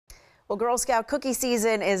Well, Girl Scout cookie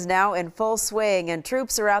season is now in full swing, and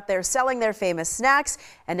troops are out there selling their famous snacks.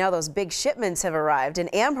 And now those big shipments have arrived. In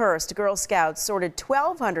Amherst, Girl Scouts sorted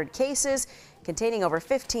 1,200 cases containing over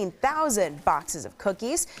 15,000 boxes of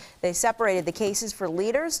cookies. They separated the cases for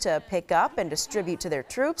leaders to pick up and distribute to their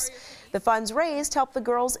troops. The funds raised help the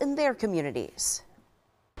girls in their communities.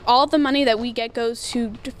 All the money that we get goes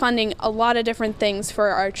to funding a lot of different things for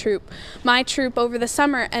our troop. My troop over the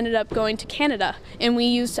summer ended up going to Canada, and we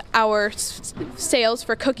used our sales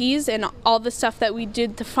for cookies and all the stuff that we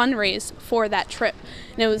did to fundraise for that trip,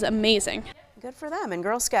 and it was amazing. Good for them. And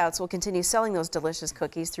Girl Scouts will continue selling those delicious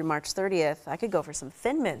cookies through March 30th. I could go for some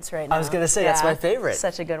Thin Mints right now. I was going to say, that's my favorite.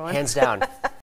 Such a good one. Hands down.